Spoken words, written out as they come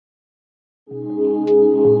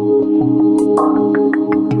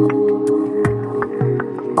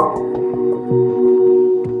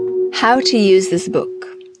How to use this book.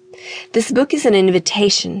 This book is an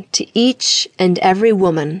invitation to each and every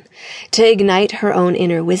woman to ignite her own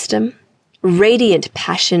inner wisdom, radiant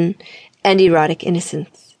passion, and erotic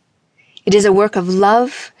innocence. It is a work of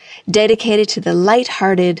love dedicated to the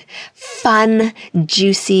light-hearted, fun,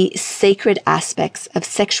 juicy, sacred aspects of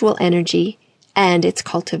sexual energy and its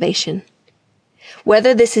cultivation.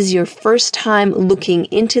 Whether this is your first time looking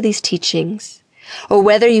into these teachings, or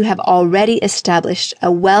whether you have already established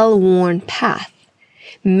a well-worn path,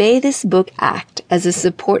 may this book act as a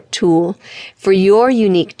support tool for your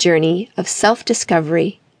unique journey of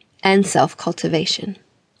self-discovery and self-cultivation.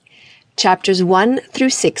 Chapters 1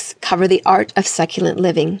 through 6 cover the art of succulent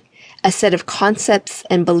living, a set of concepts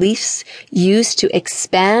and beliefs used to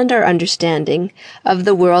expand our understanding of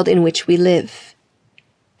the world in which we live.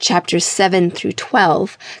 Chapters 7 through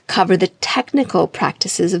 12 cover the technical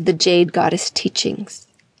practices of the Jade Goddess teachings.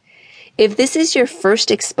 If this is your first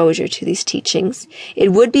exposure to these teachings,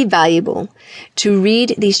 it would be valuable to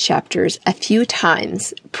read these chapters a few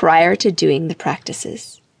times prior to doing the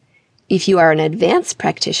practices. If you are an advanced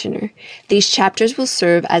practitioner, these chapters will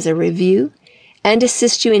serve as a review and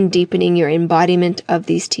assist you in deepening your embodiment of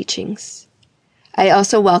these teachings. I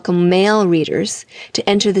also welcome male readers to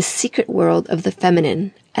enter the secret world of the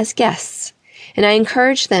feminine as guests, and I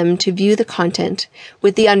encourage them to view the content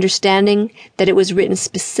with the understanding that it was written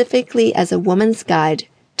specifically as a woman's guide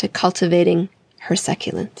to cultivating her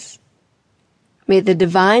succulence. May the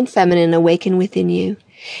divine feminine awaken within you,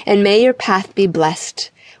 and may your path be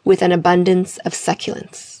blessed with an abundance of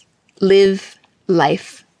succulence. Live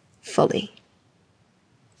life fully.